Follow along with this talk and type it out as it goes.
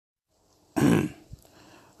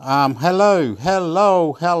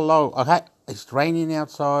Hello. Okay, it's raining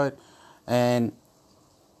outside, and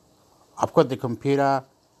I've got the computer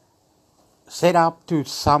set up to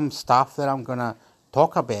some stuff that I'm gonna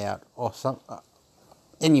talk about, or some.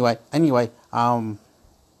 Anyway, I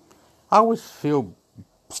always feel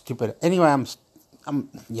stupid. Anyway,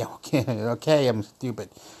 yeah, okay. I'm stupid.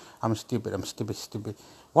 I'm stupid.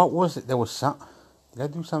 What was it? There was some. Did I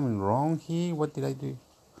do something wrong here? What did I do?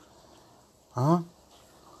 Huh?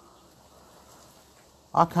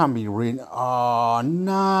 I can't be reading. Oh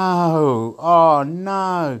no! Oh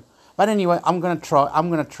no! But anyway, I'm gonna try something. I'm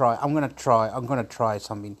gonna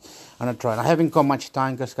try. I haven't got much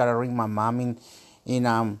time. Just gotta ring my mum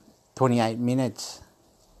in 28 minutes.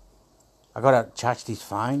 I gotta charge this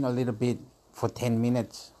phone a little bit for 10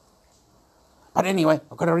 minutes. But anyway,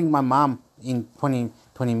 I gotta ring my mum in 20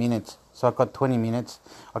 minutes. So I got 20 minutes.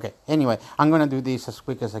 Okay. Anyway, I'm gonna do this as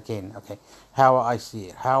quick as I can. Okay. How I see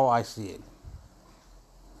it.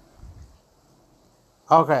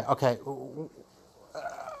 Okay. Oh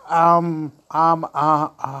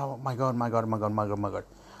my God.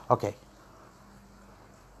 Okay,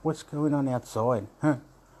 what's going on outside? Huh?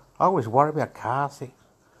 I always worry about cars.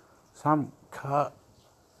 Some car.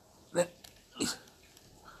 I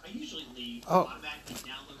usually leave Oh, automatically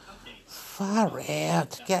download updates. far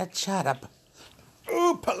out. Get shut up.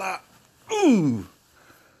 Oopala. Ooh.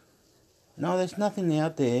 No, there's nothing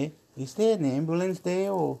out there. Is there an ambulance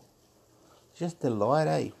there or just the light,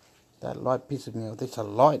 eh? That light pisses me off. There's a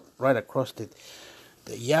light right across the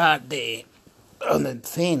yard there on the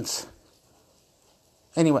fence.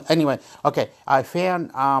 Anyway, okay. I found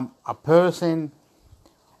a person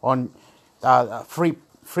on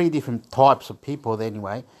three different types of people.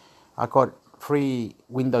 Anyway, I got three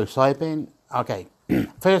windows open. Okay,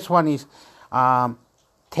 first one is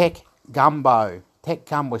Tech Gumbo. Tech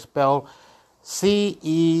Gumbo spelled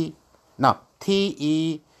Techgumbo.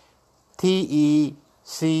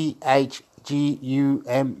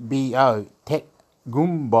 Tech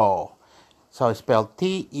Gumbo. So it's spelled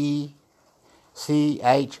Techgumo.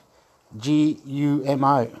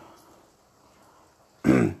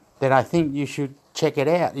 Then I think you should check it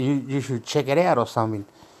out. You should check it out or something.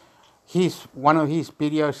 One of his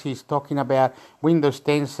videos. He's talking about Windows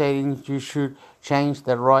 10 settings. You should change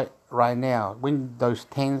the right now. Windows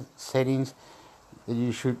 10 settings.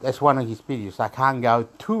 You should. That's one of his videos. I can't go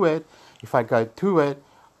to it. If I go to it,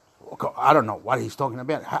 I don't know what he's talking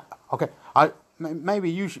about. Okay,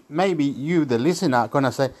 maybe you, the listener, are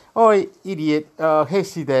gonna say, "Oh, idiot,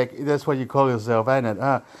 Hesidak, that's what you call yourself, ain't it?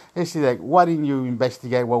 Hesidak, why didn't you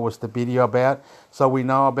investigate what was the video about so we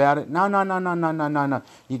know about it?" No.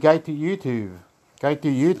 You go to YouTube.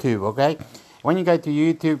 Okay? When you go to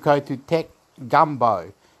YouTube, go to Tech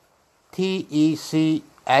Gumbo,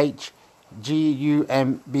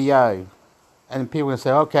 Techgumbo. And people will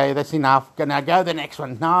say, okay, that's enough. Now go the next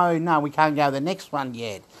one. No, we can't go the next one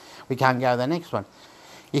yet. We can't go the next one.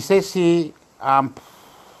 It says here,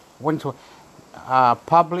 when to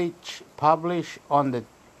publish on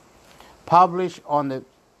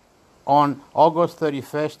August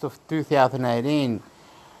 31st of 2018.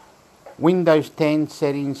 Windows 10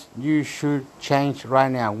 settings you should change right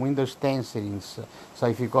now. Windows 10 settings. So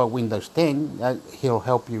if you got Windows 10, he'll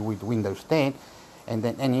help you with Windows 10. And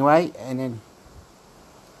then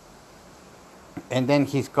and then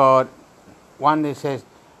he's got one that says,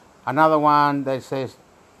 another one that says,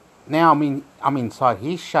 now I'm inside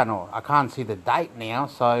his channel. I can't see the date now,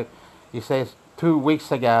 so he says 2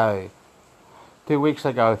 weeks ago.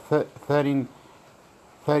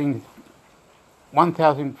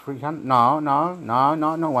 1,300. No, not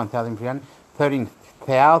 1,300.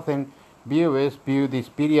 13,000 viewers view this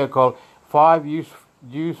video called 5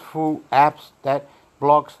 useful apps that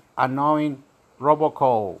blocks annoying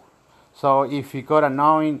robocall. So if you got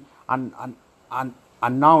annoying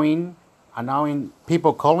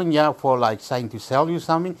people calling you for like saying to sell you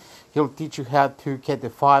something, he'll teach you how to get the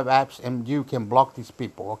 5 apps and you can block these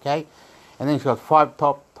people, okay? And then he's got 5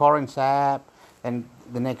 top torrents app, and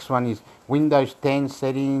the next one is Windows 10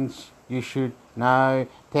 settings you should know,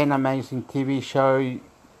 10 amazing TV show you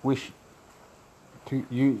wish to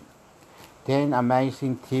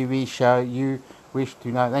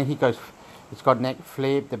know. Then he goes, it's got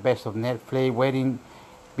Netflix, the best of Netflix, wedding,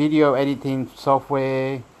 video editing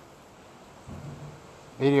software,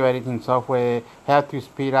 how to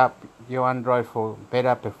speed up your Android for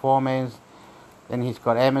better performance. Then he's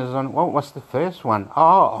got Amazon. What's the first one?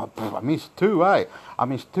 I missed two, eh?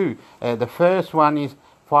 The first one is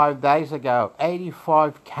 5 days ago.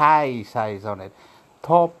 85K says on it.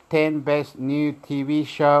 Top 10 best new TV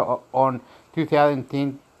show on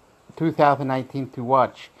 2018 to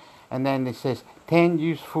watch. and then it says 10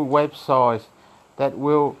 useful websites that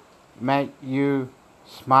will make you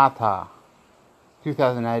smarter.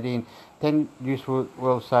 2018, 10 useful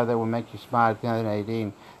websites that will make you smarter.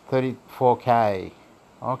 2018, 34K.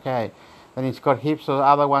 Okay, then it's got heaps of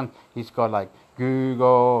other ones. It's got like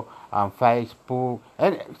Google, Facebook,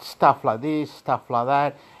 and stuff like this, stuff like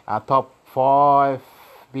that. Top 5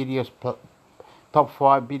 videos, top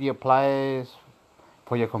 5 video players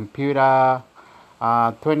for your computer.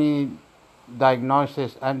 20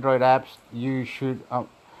 diagnosis Android apps you should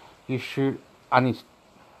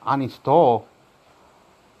uninstall.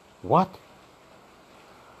 What?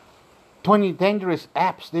 20 dangerous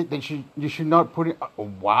apps that you should not put in.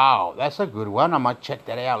 Oh, wow, that's a good one. I might check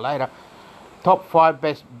that out later. Top 5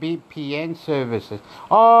 best VPN services.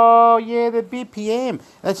 Oh yeah, the VPN.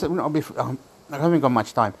 That's I haven't got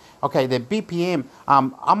much time. Okay, the VPN.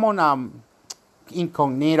 I'm on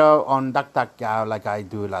incognito on DuckDuckGo like I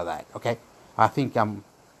do like that. Okay, I think I'm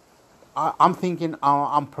thinking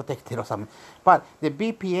I'm protected or something. But the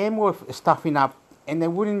VPN was stuffing up, and they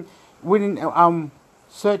wouldn't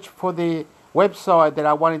search for the website that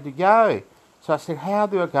I wanted to go. So I said, how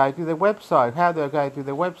do I go to the website? How do I go to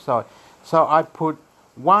the website? So I put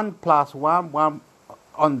 1+1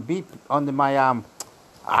 on my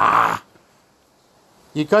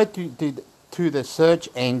You go to the search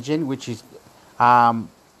engine, which is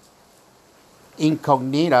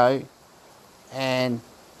incognito, and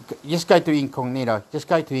just go to incognito. Just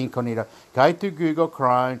go to incognito. Go to Google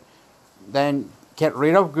Chrome, then get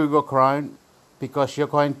rid of Google Chrome because you're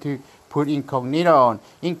going to put incognito on.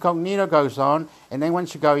 Incognito goes on, and then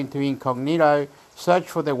once you go into incognito, search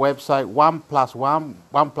for the website 1+1, 1+1,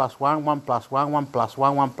 1+1,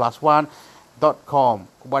 1+1, 1+1.com,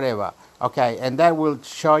 whatever. Okay, and that will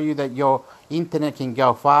show you that your internet can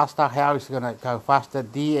go faster. How is it going to go faster?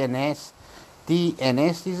 DNS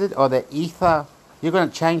is it, or the ether? You're going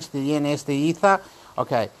to change the DNS, the ether.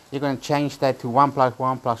 Okay, you're going to change that to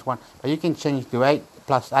 1+1+1, but you can change to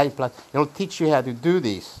 8+8+. It'll teach you how to do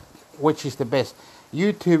this, which is the best.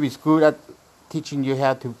 YouTube is good at teaching you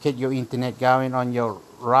how to get your internet going on your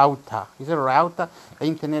router. Is it a router?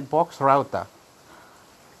 Internet box router.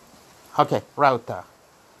 Okay, router.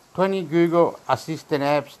 20 Google Assistant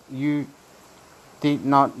apps you did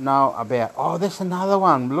not know about. Oh, there's another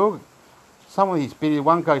one. Look, some of these videos,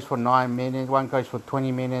 one goes for 9 minutes, one goes for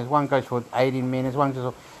 20 minutes, one goes for 18 minutes, one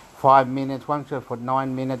goes for 5 minutes, one goes for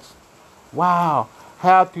 9 minutes. Wow,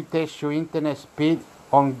 how to test your internet speed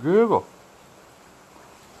on Google.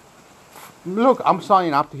 Look, I'm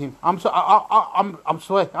signing up to him. I'm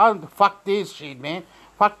sorry. Fuck this shit, man.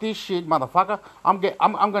 Fuck this shit, motherfucker. I'm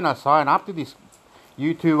gonna sign up to this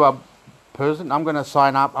YouTube person. I'm gonna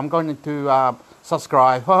sign up. I'm going to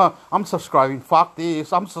subscribe. I'm subscribing. Fuck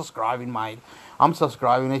this. I'm subscribing, mate. I'm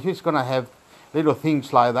subscribing. It's just gonna have little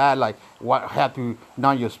things like that, like how to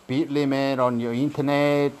know your speed limit on your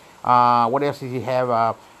internet. What else does he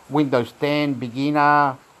have? Windows 10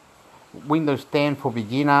 beginner. Windows 10 for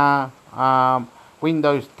beginner.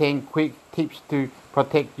 Windows 10 quick tips to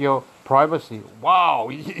protect your privacy. Wow.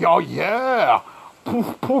 Oh yeah.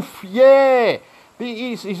 Poof poof. Yeah.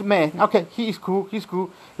 He's man. Okay, he's cool. He's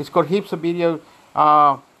cool. It's got heaps of video.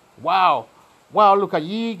 Wow. Look, a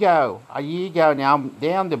year ago. Now I'm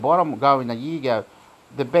down the bottom going a year ago.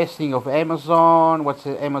 The best thing of Amazon. What's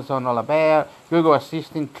Amazon all about? Google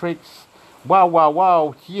Assistant tricks.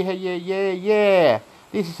 Wow. Yeah.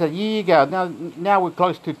 This is a year ago. Now we're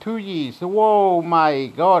close to 2 years. Whoa, my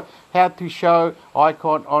God. How to show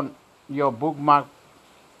icon on your bookmark.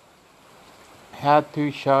 How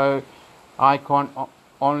to show icon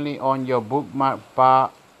only on your bookmark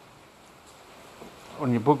bar.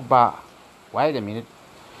 On your book bar. Wait a minute.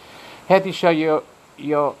 How to show your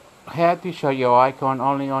icon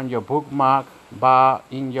only on your bookmark bar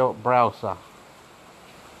in your browser.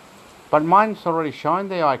 But mine's already showing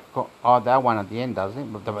the icon. Oh, that one at the end, doesn't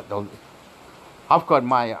it? But I've got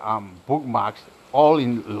my bookmarks all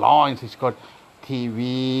in lines. It's got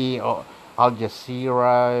TV or Al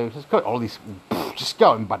Jazeera. It's got all this. Just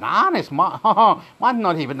going bananas. Mine's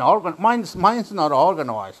not even organized. Mine's not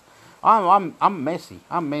organized. I'm messy.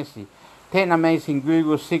 10 amazing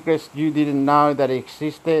Google secrets you didn't know that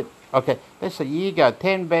existed. Okay, that's a year ago.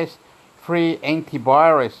 10 best free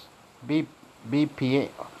antivirus VPN.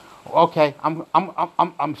 Okay,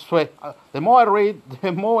 I'm sweat. The more I read,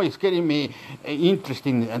 the more it's getting me interested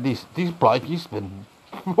in this bloke. He's been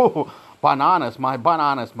bananas,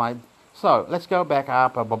 mate. So let's go back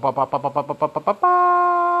up. Don't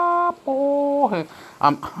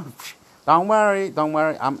worry.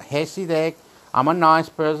 I'm Hesideck. I'm a nice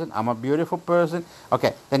person. I'm a beautiful person.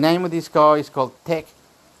 Okay, the name of this guy is called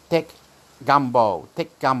Tech Gumbo.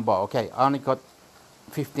 Okay, I only got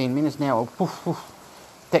 15 minutes now. Poof, poof.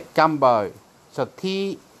 Tech Gumbo. So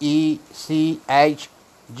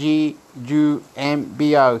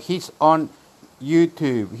TECHGUMBO. He's on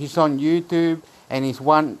YouTube. And he's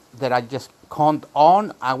one that I just conned on.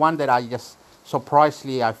 One that I just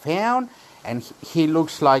surprisingly I found. And he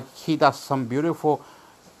looks like he does some beautiful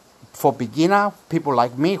for beginner people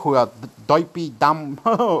like me who are dopey, dumb.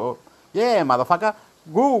 Yeah, motherfucker.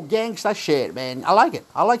 Woo, gangsta shit, man. I like it.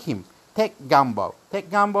 I like him. Tech Gumbo.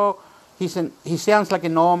 He sounds like a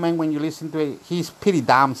normal man when you listen to it. He's pretty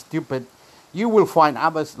damn stupid. You will find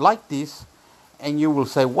others like this, and you will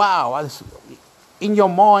say, "Wow!" In your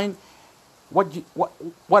mind,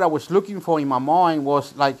 what I was looking for in my mind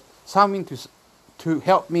was like something to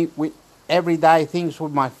help me with everyday things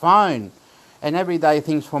with my phone, and everyday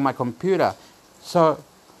things for my computer. So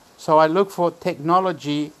I look for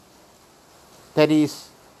technology that is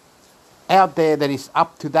out there, that is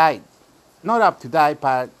up to date. Not up to date,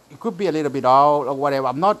 but it could be a little bit old or whatever.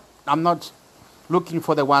 I'm not looking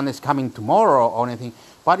for the one that's coming tomorrow or anything.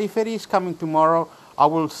 But if it is coming tomorrow, I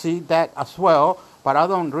will see that as well. But I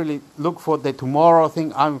don't really look for the tomorrow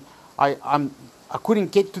thing. I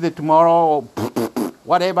couldn't get to the tomorrow.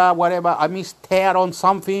 Whatever. I missed out on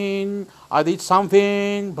something. I did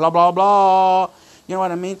something. Blah blah blah. You know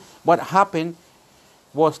what I mean? What happened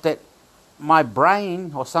was that my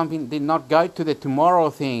brain or something did not go to the tomorrow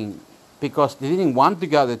thing because they didn't want to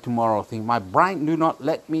go to the tomorrow thing. My brain do not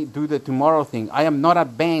let me do the tomorrow thing. I am not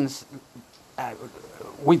advanced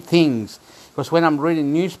with things, because when I'm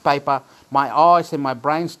reading newspaper, my eyes and my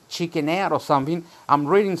brain's chicken out or something. I'm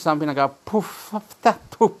reading something, I go poof,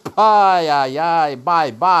 bye,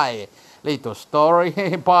 little story,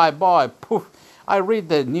 bye, poof. I read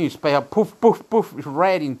the newspaper, poof,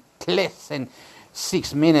 read in less than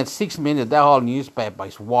 6 minutes, the whole newspaper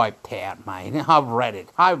is wiped out, mate. I've read it.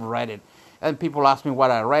 And people ask me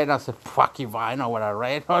what I read, and I said, fuck if I know what I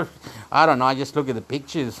read. I don't know, I just look at the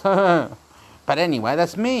pictures. But anyway,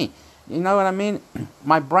 that's me. You know what I mean?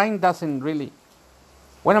 My brain doesn't really...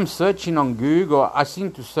 When I'm searching on Google, I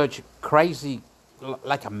seem to search crazy,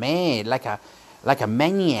 like a mad, like a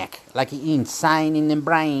maniac, like insane in the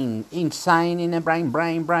brain,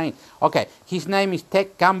 brain. Okay, his name is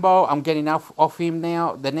Tech Gumbo. I'm getting off him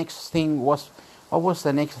now. The next thing was... What was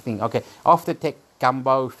the next thing? Okay, off the Tech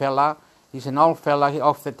Gumbo fella. He's an old fella.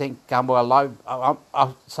 Off the Tech Gumbo.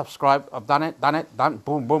 I've subscribed. I've done it.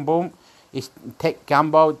 Boom. It's Tech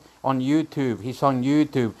Gumbo on YouTube. He's on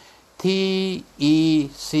YouTube.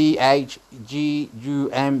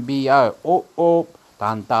 TECHGUMBO. Oh.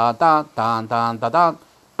 Dun. Dun.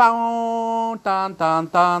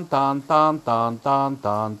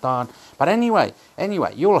 But anyway,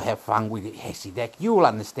 you'll have fun with it, Hessy Deck. You'll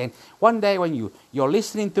understand. One day when you're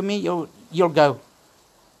listening to me, you'll go,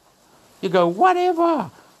 whatever.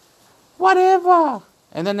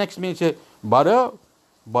 And the next minute you say, butter.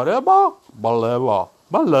 Do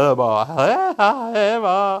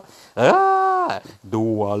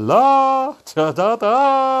a la,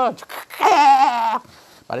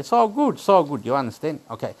 but it's all good, you understand?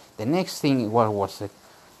 Okay, the next thing, what was it?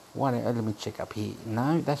 Let me check up here.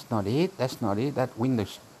 No, that's not it. That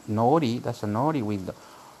window's naughty. That's a naughty window.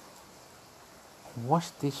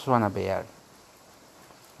 What's this one about?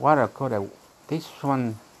 This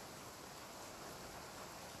one...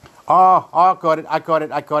 Oh, I got it. I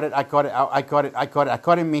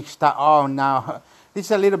got it mixed up. Oh, no. This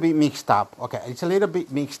is a little bit mixed up. Okay, it's a little bit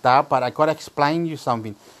mixed up, but I got to explain you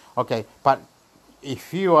something. Okay, but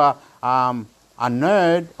if you are a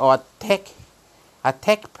nerd or a tech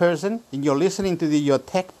person, and you're listening to your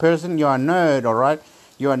tech person, you're a nerd, all right?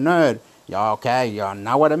 You're a nerd. Yeah, okay, you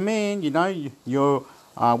know what I mean. You know, you're,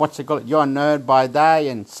 what's it called? You're a nerd by day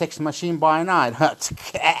and sex machine by night.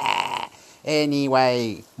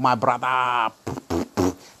 Anyway, my brother.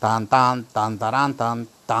 Dun. Come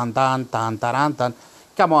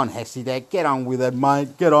on, Hessy there. Get on with it,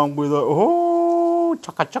 mate. Get on with it. Oh,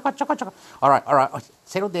 chaka. All right.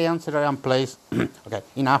 Settle down, please. Okay,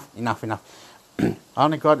 enough. I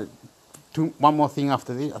only got one more thing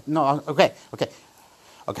after this. No, okay.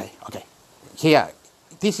 Here,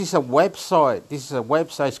 this is a website. It's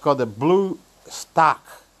called the Blue Stack.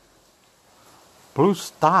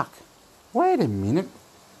 Wait a minute.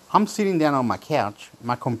 I'm sitting down on my couch.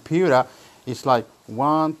 My computer is like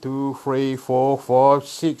 1, 2, 3, 4, 5,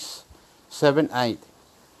 6, 7, 8,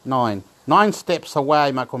 9. 9 steps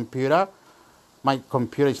away, my computer. My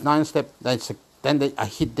computer is 9 steps. Then I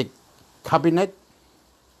hit the cabinet.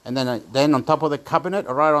 And then on top of the cabinet,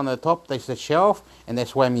 right on the top, there's the shelf. And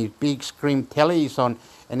that's where my big screen telly is on.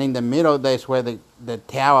 and in the middle there's where the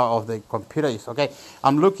tower of the computer is. Okay,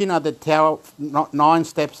 I'm looking at the tower 9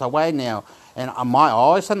 steps away now, and my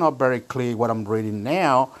eyes are not very clear what I'm reading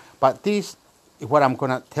now, but this is what I'm going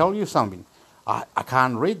to tell you something. I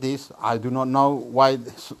can't read this. I do not know why.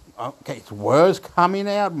 Okay, it's words coming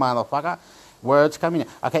out, motherfucker. Words coming out.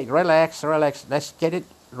 Okay, relax. Let's get it.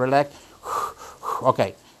 Relax.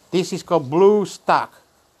 Okay, this is called BlueStack.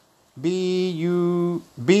 BlueStacks.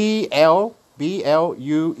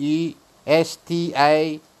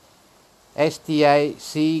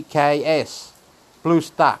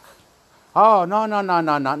 BlueStack. Oh, no, not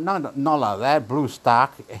like that.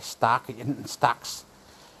 BlueStack. Stacks.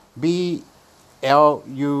 BlueStacks.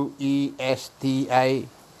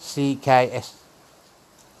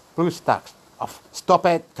 BlueStacks. Oh, stop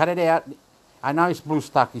it. Cut it out. I know it's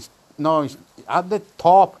BlueStack. It's at the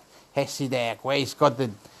top. Hesidac, where it's got the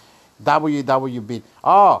WW bit.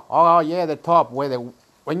 Oh yeah, the top where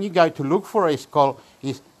when you go to look for it, it's called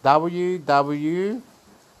www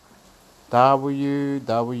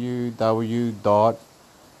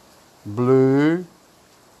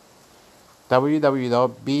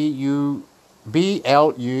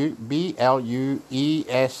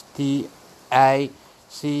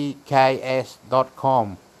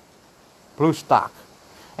BlueStacks.com. BlueStack.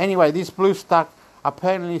 Anyway, this BlueStack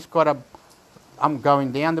apparently it's got a. I'm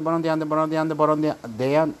going down the bottom, down, and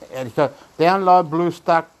it's got download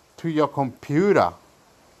BlueStack to your computer,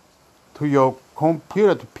 to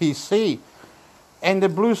PC, and the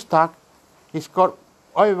BlueStack, it's got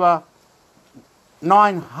over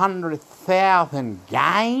 900,000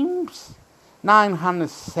 games,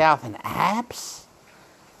 900,000 apps.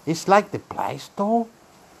 It's like the Play Store.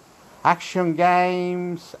 Action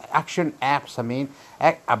games, action apps,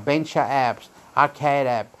 adventure apps, arcade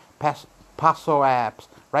app, puzzle apps,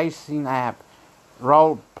 racing app,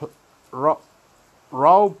 role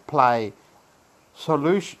play,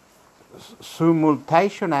 simulation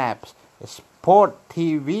apps, sport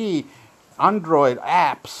TV, Android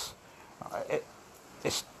apps,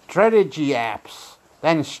 strategy apps,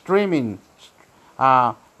 then streaming,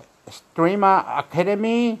 Streamer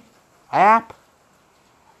Academy app,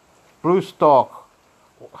 BlueStack.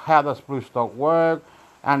 How does BlueStack work?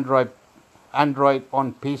 Android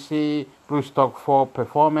on PC, BlueStack for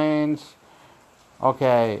performance.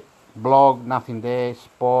 Okay, blog, nothing there.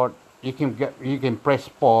 Sport, you can press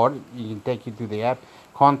sport. You can take you to the app.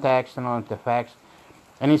 Contacts and artifacts,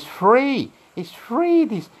 and it's free. It's free.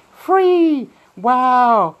 This free.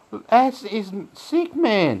 Wow, that is sick,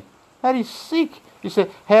 man. That is sick. You say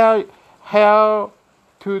how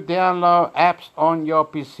to download apps on your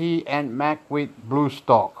PC and Mac with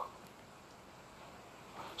BlueStack.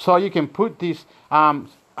 So you can put this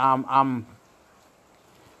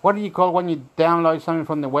what do you call when you download something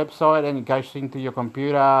from the website and it goes into your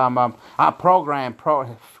computer? Program.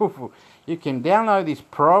 You can download this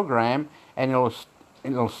program and it'll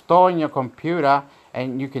store in your computer,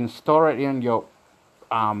 and you can store it in your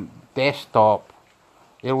desktop.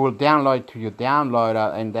 It will download to your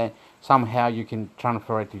downloader, and then somehow you can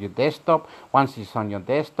transfer it to your desktop. Once it's on your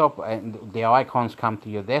desktop and the icons come to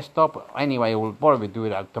your desktop, anyway, it will probably do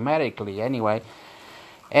it automatically anyway.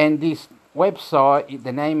 And this website,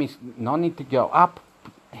 the name is, no need to go up.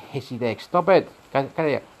 Hesidex, stop it.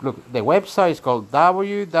 Look, the website is called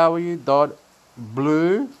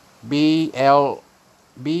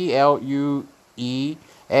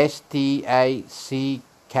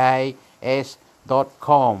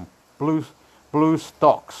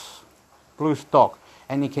BlueStack,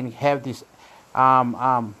 and you can have this the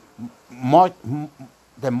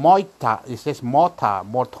motor. It says motor.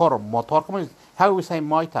 How do we say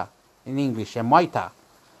motor in English? A motor.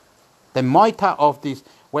 The motor of this,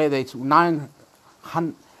 where there's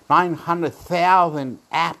 900,000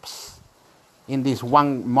 apps in this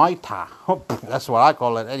one motor. That's what I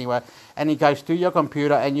call it anyway. And it goes to your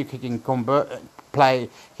computer, and you can play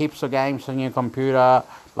heaps of games on your computer,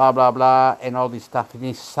 blah blah blah, and all this stuff. And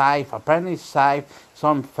it's safe. Apparently it's safe. It's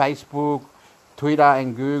on Facebook, Twitter,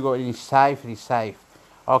 and Google. It is safe. It is safe.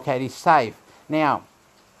 Okay, it is safe. Now,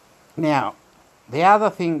 the other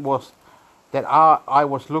thing was that I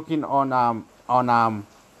was looking on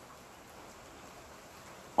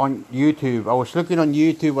YouTube. I was looking on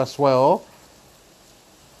YouTube as well.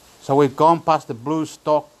 So we've gone past the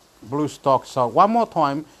BlueStack. So one more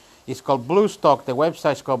time, it's called BlueStack. The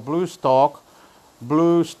website is called BlueStack.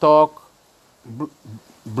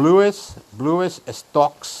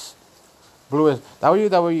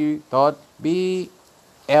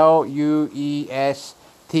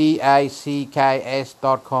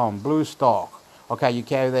 BlueStack. Okay, you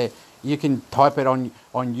can have You can type it on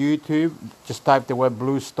YouTube. Just type the word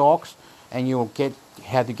BlueStocks, and you'll get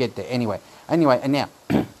how to get there. Anyway, and now,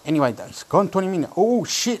 anyway, it's gone 20 minutes. Oh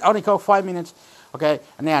shit! I only got 5 minutes. Okay,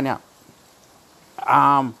 now,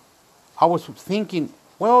 I was thinking,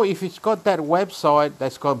 well, if it's got that website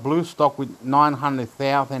that's got BlueStock with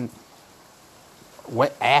 900,000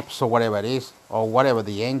 apps or whatever it is, or whatever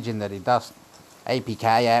the engine that it does,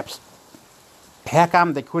 APK apps, how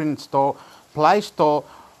come they couldn't install Play Store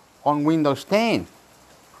on Windows 10?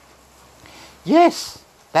 Yes,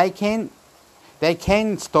 they can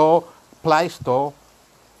install Play Store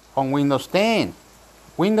on Windows 10.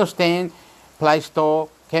 Windows 10 Play Store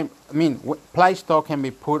Play Store can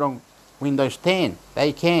be put on Windows 10.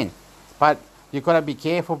 They can, but you gotta be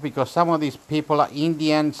careful because some of these people are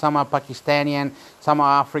Indian, some are Pakistani, some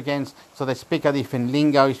are Africans, so they speak a different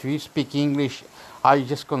lingo. If you speak English, I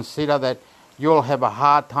just consider that you'll have a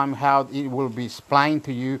hard time how it will be explained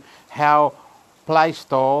to you how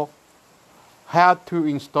to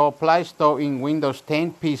install Play Store in Windows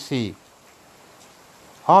 10 PC.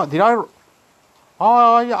 I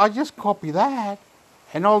just copy that,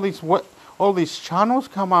 and all these channels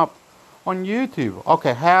come up on YouTube.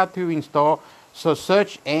 Okay, how to install. So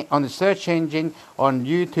search on the search engine on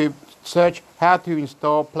YouTube. Search how to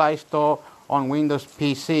install Play Store on Windows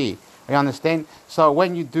PC. You understand? So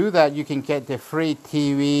when you do that, you can get the free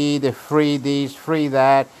TV, the free this, free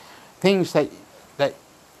that, things that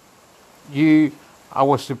I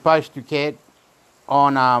was supposed to get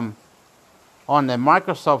on the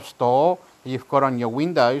Microsoft Store you've got on your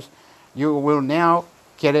Windows. You will now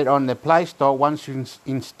get it on the Play Store once you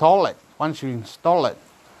install it.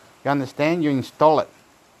 You understand? You install it.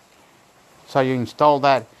 So you install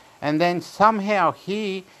that, and then somehow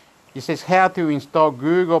here it says how to install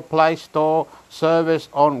Google Play Store service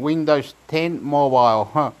on Windows 10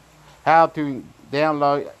 mobile. How to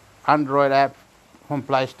download Android app from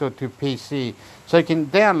Play Store to PC. So you can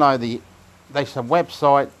download there's a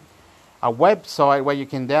website where you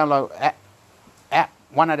can download app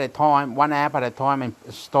one app at a time, and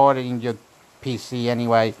store it in your PC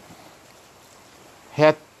anyway.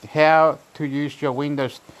 How to use your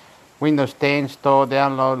Windows 10 store,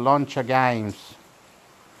 download launcher games.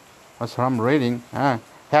 That's what I'm reading. How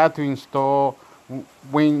to install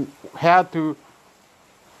how to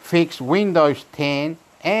fix Windows 10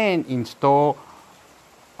 and install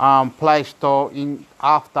Play Store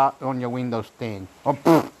on your Windows 10.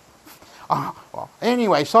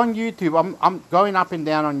 Anyway, it's on YouTube. I'm going up and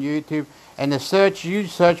down on YouTube, and you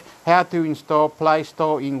search how to install Play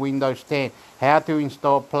Store in Windows 10. How to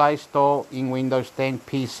install Play Store in Windows 10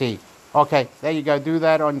 PC. Okay, there you go. Do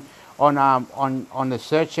that on the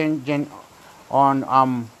search engine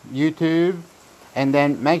on YouTube, and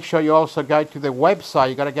then make sure you also go to the website.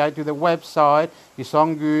 You got to go to the website. It's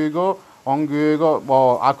on Google.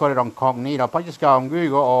 Well, I got it on Cognito. But just go on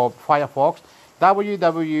Google or Firefox.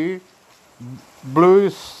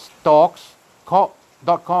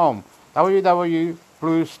 www.bluestocks.com.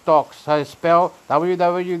 www.bluestocks. So spell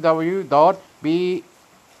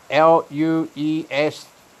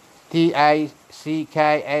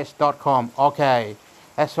www.bluestacks.com. Okay,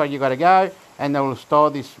 that's where you got to go, and they will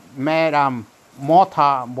store this mad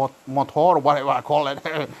motor, whatever I call it,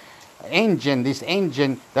 this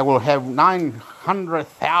engine that will have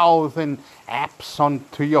 900,000 apps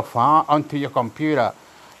onto your phone, onto your computer.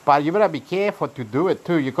 But you better be careful to do it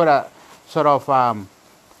too. You gotta sort of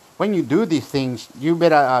when you do these things, you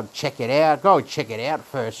better check it out. Go check it out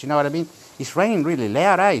first. You know what I mean? It's raining really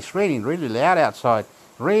loud, eh? It's raining really loud outside.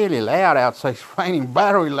 Really loud outside. It's raining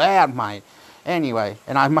very loud, mate. Anyway,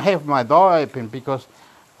 and I have my door open because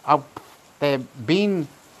the bin,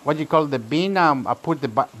 what do you call the bin? I put the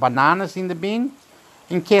bananas in the bin.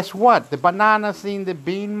 And guess what? The bananas in the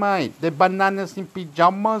bin, mate. The bananas in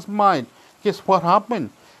pajamas, mate. Guess what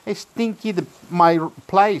happened? It's stinky. My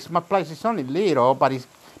place is only little, but it's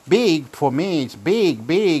big for me. It's big.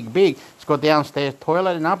 It's got downstairs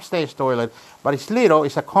toilet and upstairs toilet, but it's little.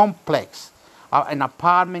 It's a complex, an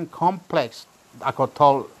apartment complex. I got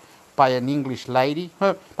told by an English lady.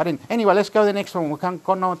 But anyway, let's go to the next one. We can't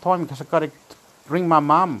got no time because I got to ring my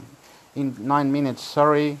mum in 9 minutes.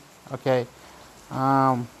 Sorry. Okay.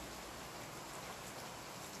 What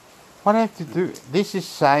I have to do? This is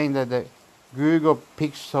saying that the Google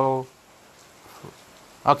Pixel.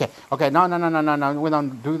 Okay. No. We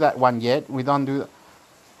don't do that one yet. We don't do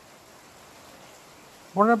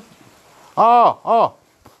that. Oh.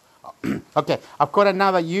 Okay. I've got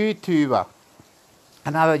another YouTuber.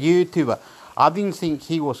 I didn't think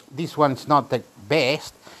this one's not the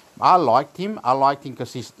best, I liked him. I liked him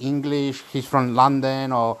because he's English. He's from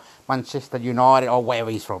London or Manchester United or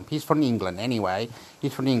wherever he's from. He's from England anyway.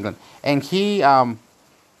 He's from England. And he,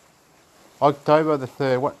 October the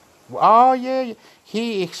 3rd, what? Oh, yeah.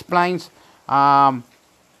 He explains,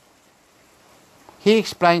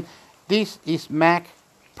 this is Mac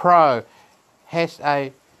Pro has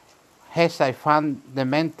a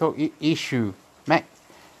fundamental issue.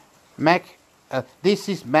 This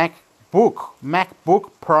is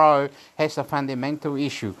MacBook Pro has a fundamental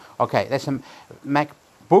issue. Okay, that's a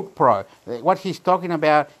MacBook Pro. What he's talking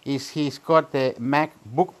about is he's got the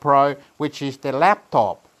MacBook Pro, which is the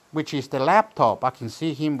laptop. I can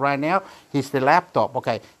see him right now. He's the laptop.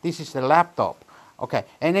 Okay, this is the laptop. Okay,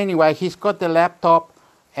 and anyway, he's got the laptop,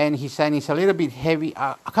 and he's saying it's a little bit heavy.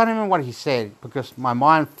 I can't remember what he said because my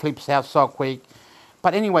mind flips out so quick.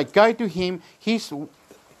 But anyway, go to him. His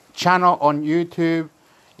channel on YouTube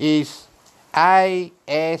is ASBYT,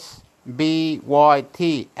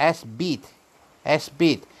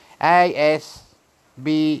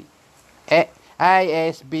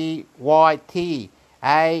 ASBYT,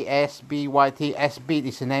 ASBYT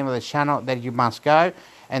is the name of the channel that you must go.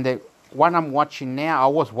 And the one I'm watching now, I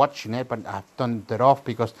was watching it, but I've turned it off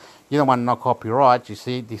because you don't want no copyright. You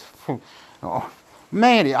see this. Oh,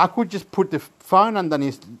 man, I could just put the phone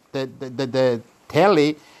underneath the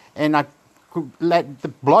telly, and I could let the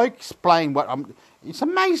bloke explain what I'm. It's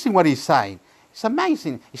amazing what he's saying. It's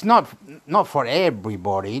amazing. It's not for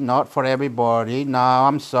everybody. Not for everybody. No,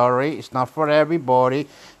 I'm sorry. It's not for everybody.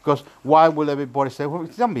 Because why will everybody say, well,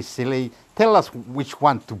 don't be silly. Tell us which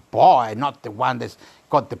one to buy, not the one that's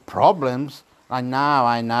got the problems. I know.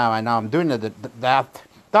 I'm doing that.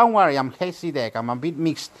 Don't worry, I'm Hesi Deck. I'm a bit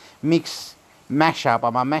mixed mashup.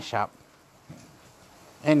 I'm a mashup.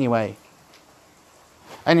 Anyway,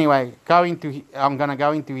 I'm gonna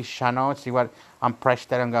go into his channel. See what I'm pressed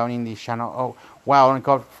that I'm going in this channel. Oh wow, I only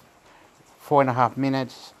got 4.5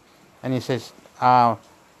 minutes, and he says,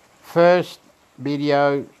 first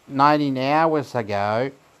video 19 hours ago.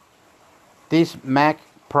 This Mac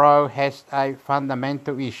Pro has a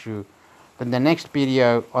fundamental issue. Then the next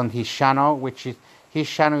video on his channel, which is his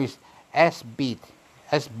channel is SBYT.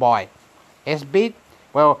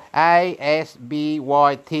 Well,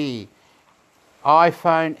 ASBYT.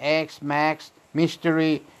 iPhone X Max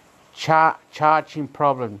mystery charging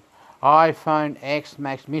problem. iPhone X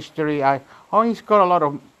Max mystery. He's got a lot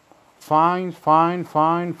of phones. A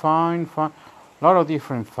lot of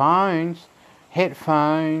different phones.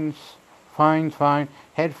 Headphones,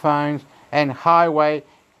 headphones, and Highway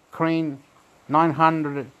Crane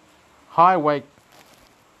 900. Highway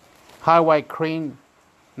Crane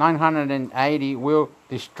 980 will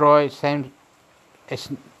destroy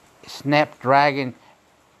Snapdragon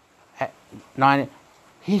 90.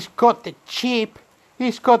 He's got the chip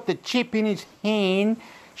in his hand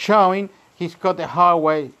showing he's got the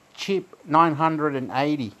Huawei chip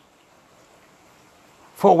 980.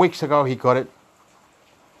 4 weeks ago he got it.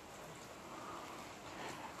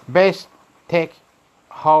 Best tech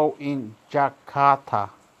hole in Jakarta.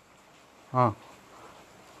 Oh.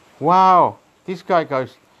 Wow. This guy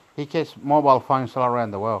he gets mobile phones all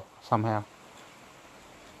around the world somehow.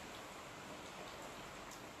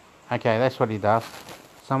 Okay, that's what he does.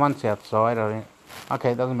 Someone's outside.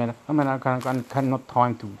 Okay, doesn't matter. I mean, I cannot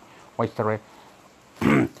time to waste the rest.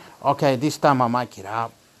 Okay, this time I make it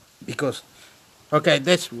up because, okay,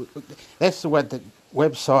 that's what the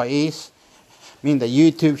website is. I mean, the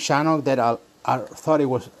YouTube channel that I thought it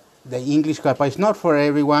was the English guy, but it's not for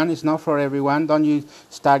everyone. It's not for everyone. Don't you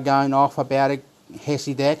start going off about it,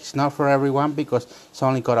 Hesi Deck. It's not for everyone because it's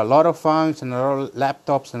only got a lot of phones and a lot of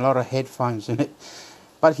laptops and a lot of headphones in it.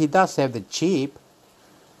 But he does have the chip.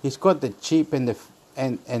 He's got the chip and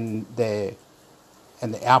the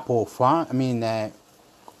Apple phone. I mean,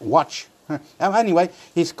 watch. Anyway,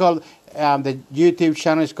 he's called the YouTube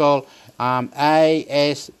channel is called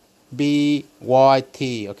ASBYT.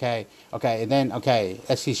 Okay, and then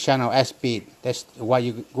that's his channel SBYT. That's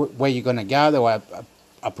where you're gonna go.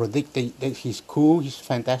 I predict that he's cool. He's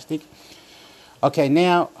fantastic. Okay,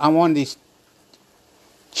 now I'm on this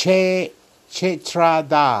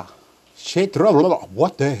Chetrada.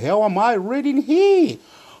 What the hell am I reading here?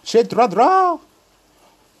 Chetrada.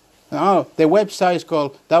 Oh, the website is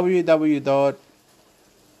called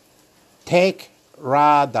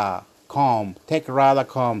www.techradar.com.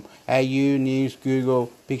 Techradar.com. AU News,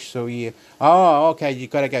 Google, Pixel here. Oh, okay. You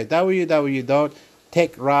gotta go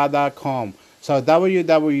www.techradar.com. So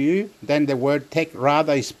then the word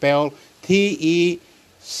Techradar is spelled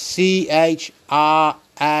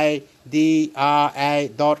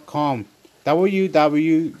TECHRADARA.com.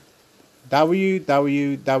 www.techradar.com.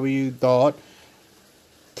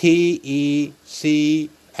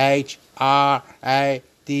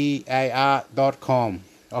 www.techradar.com.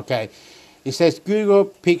 Okay, it says Google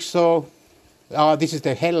Pixel. Oh, this is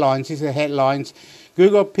the headlines. This is the headlines.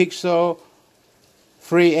 Google Pixel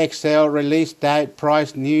 3 XL release date,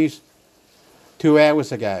 price, news 2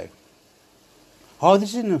 hours ago. Oh,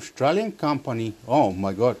 this is an Australian company. Oh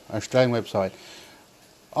my God, Australian website.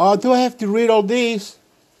 Oh, do I have to read all this?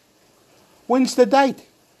 When's the date?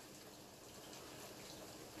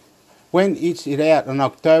 When it's it out on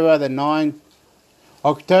October the 9th.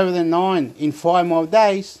 October the 9th, in 5 more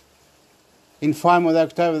days. In 5 more days,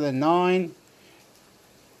 October the 9th.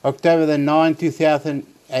 October the 9th,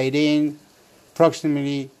 2018.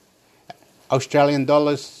 Approximately Australian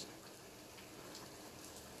dollars.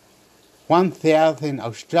 1,000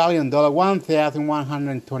 Australian dollar,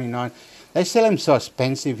 1,129. They sell them so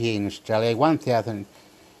expensive here in Australia. 1,000.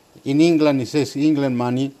 In England, it says England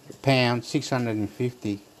money, pound,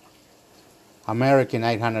 650. American,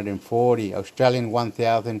 840. Australian,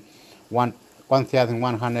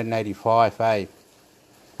 1,185.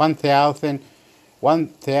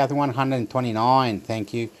 1,129.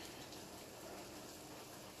 Thank you.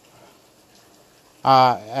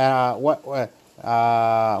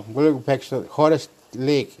 Google Pixel hottest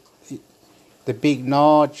leak, the big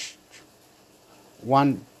notch,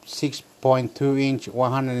 6.2 inch,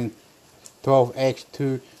 112x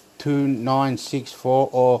 2964,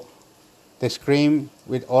 or the screen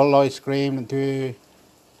with alloy screen. There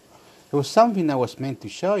was something I was meant to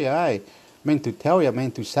show you, meant to tell you,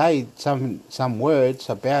 meant to say some words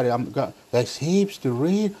about it. There's heaps to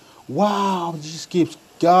read. Wow, it just keeps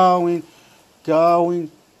going. Oh,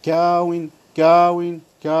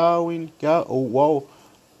 whoa.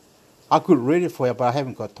 I could read it for you, but I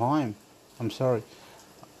haven't got time. I'm sorry.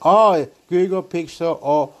 Oh, Google Pixel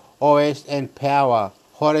OS and power.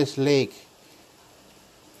 Hottest leak.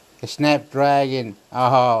 A Snapdragon.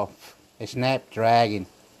 Oh, a Snapdragon.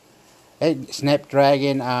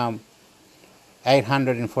 Snapdragon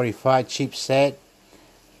 845 chipset.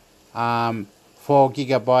 4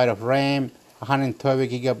 GB of RAM. 112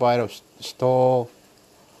 GB of store.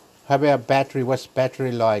 How about battery? What's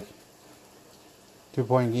battery like?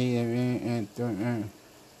 2.0.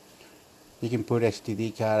 You can put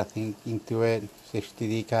STD card, I think, into it.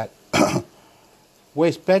 STD card.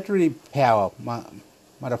 Where's battery power,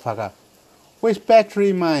 motherfucker? Where's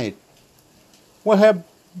battery, mate? Well, how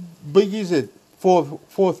big is it?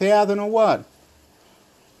 4,000 or what?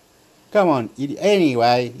 Come on.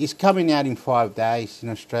 Anyway, it's coming out in 5 days in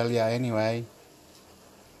Australia anyway.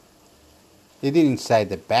 It didn't say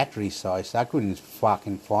the battery size. I couldn't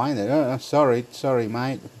fucking find it. Oh, sorry,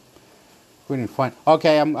 mate. Couldn't find.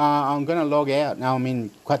 Okay, I'm gonna log out now. I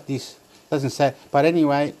mean, cut this. Doesn't say. But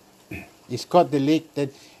anyway, it's got the leak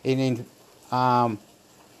that in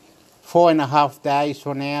 4.5 days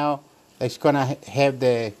from now, it's gonna have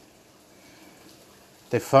the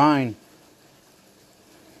phone.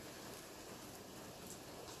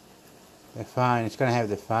 The phone. It's gonna have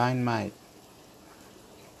the phone, mate.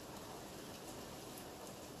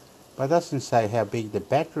 But it doesn't say how big the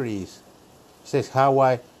battery is. It says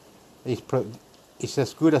Huawei it's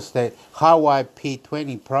as good as the Huawei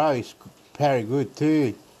P20 Pro is very good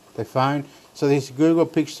too. The phone. So this Google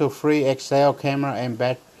Pixel 3 XL camera and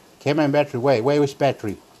battery. Where is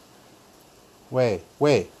battery? Where?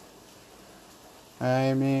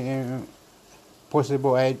 I mean,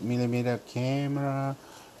 possible 8mm camera.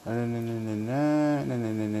 No.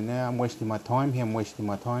 I'm wasting my time here.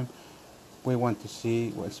 We want to see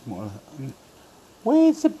what's more.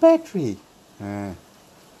 Where's the battery?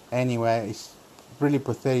 Anyway, it's really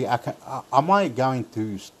pathetic. Am I going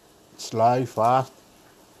too slow, fast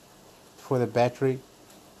for the battery?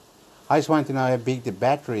 I just want to know how big the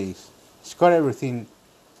battery is. It's got everything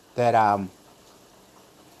that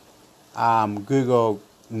Google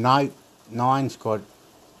Note 9's got.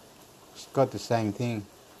 It's got the same thing.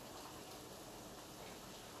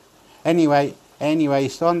 Anyway,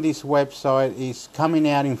 it's on this website. It's coming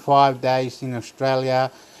out in 5 days in Australia,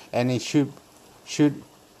 and it should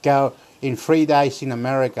go in 3 days in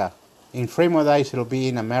America. In 3 more days it'll be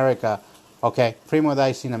in America. Okay, 3 more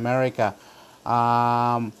days in America.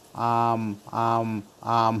 I'm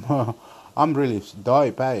really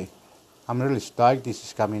stoked, I'm really stoked this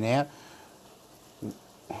is coming out.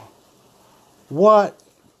 What?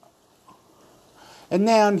 And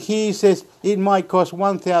now he says it might cost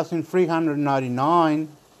 $1,399.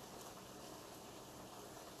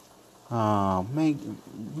 Oh,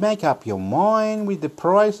 make up your mind with the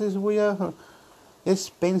prices. We are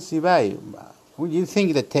expensive, You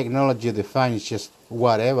think the technology of the phone is just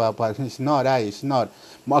whatever, but it's not, it's not.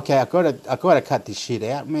 Okay, I gotta cut this shit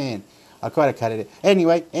out, man. I gotta cut it.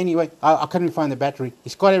 Anyway, I couldn't find the battery.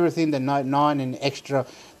 It's got everything, the Note 9 and extra,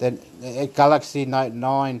 the Galaxy Note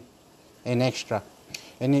 9 and extra.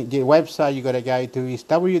 And the website you gotta go to is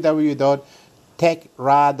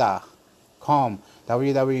www.techradar.com.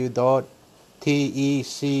 www.techradar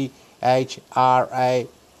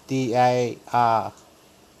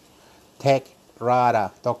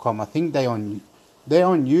techradar.com. I think they're on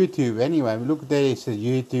YouTube anyway. Look, there is a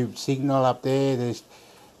YouTube signal up there. There's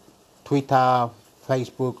Twitter,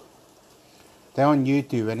 Facebook. They're on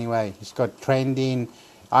YouTube anyway. It's got trending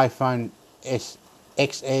iPhone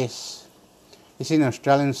XS. It's an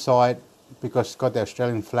Australian site because it's got the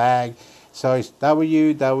Australian flag. So it's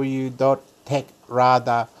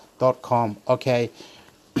www.techradar.com. Okay,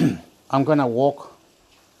 I'm gonna walk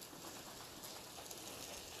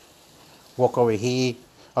over here.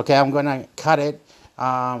 Okay, I'm gonna cut it.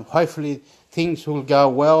 Hopefully things will go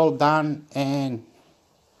well done, and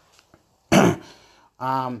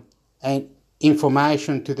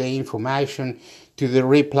information to the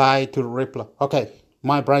reply. Okay,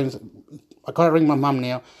 my brain's. I gotta ring my mum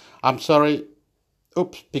now. I'm sorry.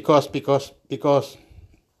 Oops, because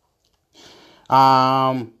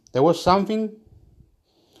there was something.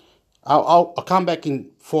 I'll come back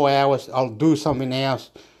in 4 hours. I'll do something else.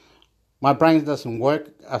 My brain doesn't work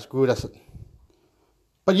as good as it.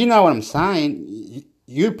 But you know what I'm saying.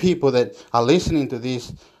 You people that are listening to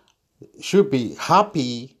this should be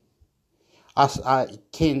happy, as I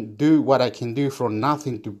can do what I can do for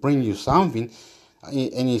nothing to bring you something.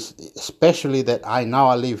 And it's especially that I know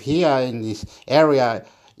I live here in this area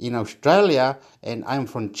in Australia, and I'm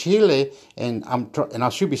from Chile, and I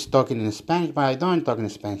should be talking in Spanish, but I don't talk in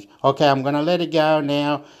Spanish. Okay, I'm gonna let it go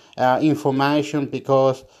now. Information,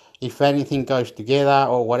 because if anything goes together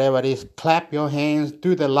or whatever it is, clap your hands,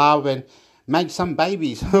 do the love, and make some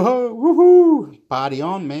babies. Woohoo! Party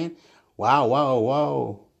on, man!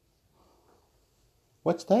 Wow!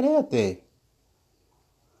 What's that out there?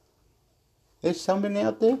 There's something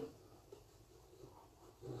out there?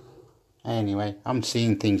 Anyway, I'm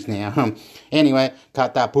seeing things now. Anyway,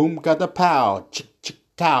 kata boom, kata pow, chick chick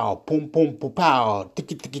cow, pum pum pow,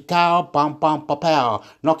 tiki tiki cow, pam pam pow,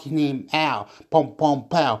 knocking him out, pom pom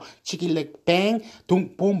pow, chicky leg bang, tum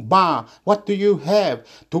pum ba. What do you have?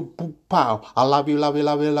 Tum pum pow. I love you,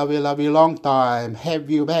 long time.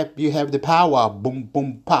 Have you have the power? Boom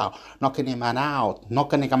boom pow, knocking him out,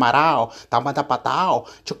 tama tapa tao,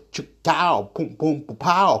 chuk chuk cow, pum pum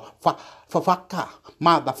pow, faka,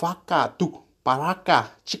 motherfucker, tu. Paraka,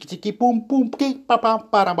 chiki chiki boom boom kick pa pa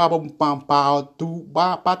para ba boom pam pa tu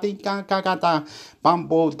ba pati ka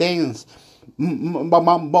bambo dance,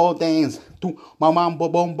 mambo dance, tu mambo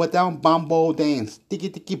bombo down bambo dance, tiki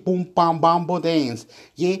tiki boom pam bambo dance,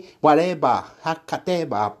 ye whatever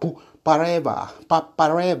hakateba pu pareva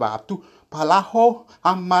papareva tu palajo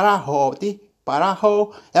amarajo ti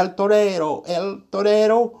parajo el torero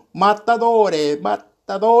matadore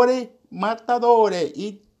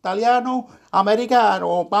italiano,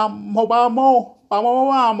 americano, vamos,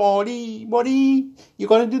 mori. You're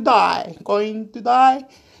going to die.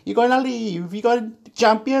 You're going to live. You're going to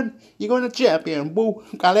champion. You're going to champion. Boo,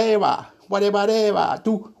 caleva, whatever,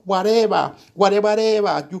 do whatever,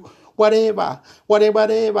 do whatever.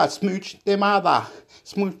 Smooch the mother,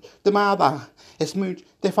 smooch the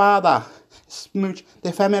father, smooch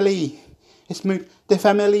the family,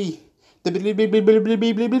 The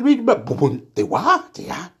what?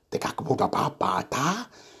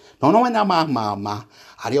 No, mama.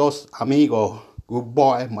 Adios, amigo. Good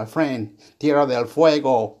boy, my friend. Tierra del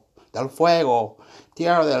fuego.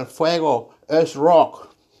 Tierra del fuego. Earth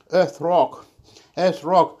rock.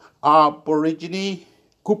 Aborigine.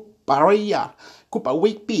 Cuparia.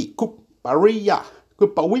 Cupawipi.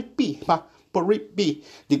 Poripi,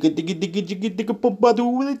 digga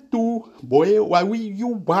boy, why will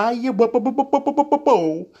you buy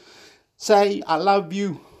say I love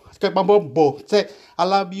you, say I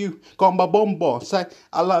love you, comba bombo, say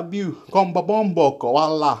I love you, comba bombo,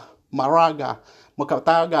 koala, maraga,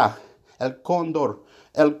 mocataga, el cóndor,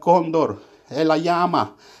 el la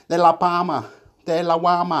llama, de la pama, de la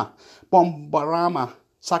guama, bombarama.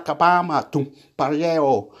 Sacapama, tum,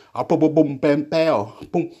 pareo, a pum pum pempeo,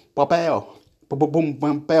 pum papel, pum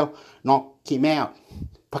pempeo, knock him out,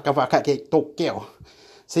 paka Tokyo.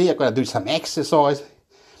 See, I gotta do some exercise,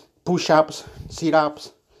 push ups, sit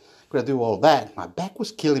ups, gotta do all that. My back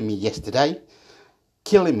was killing me yesterday.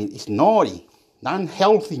 It's naughty,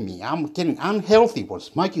 unhealthy me. I'm getting unhealthy for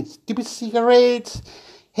smoking stupid cigarettes.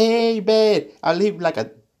 Hey, bad, I live like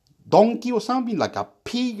a donkey or something, like a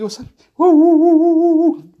pig or something. Woo, woo,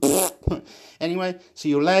 woo, woo. Anyway, see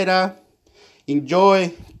you later.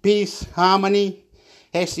 Enjoy, peace, harmony,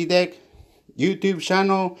 Deck, YouTube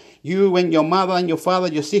channel, you and your mother and your father,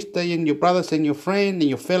 your sister and your brothers and your friend and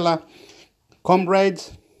your fella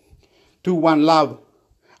comrades. 2-1 love.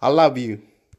 I love you.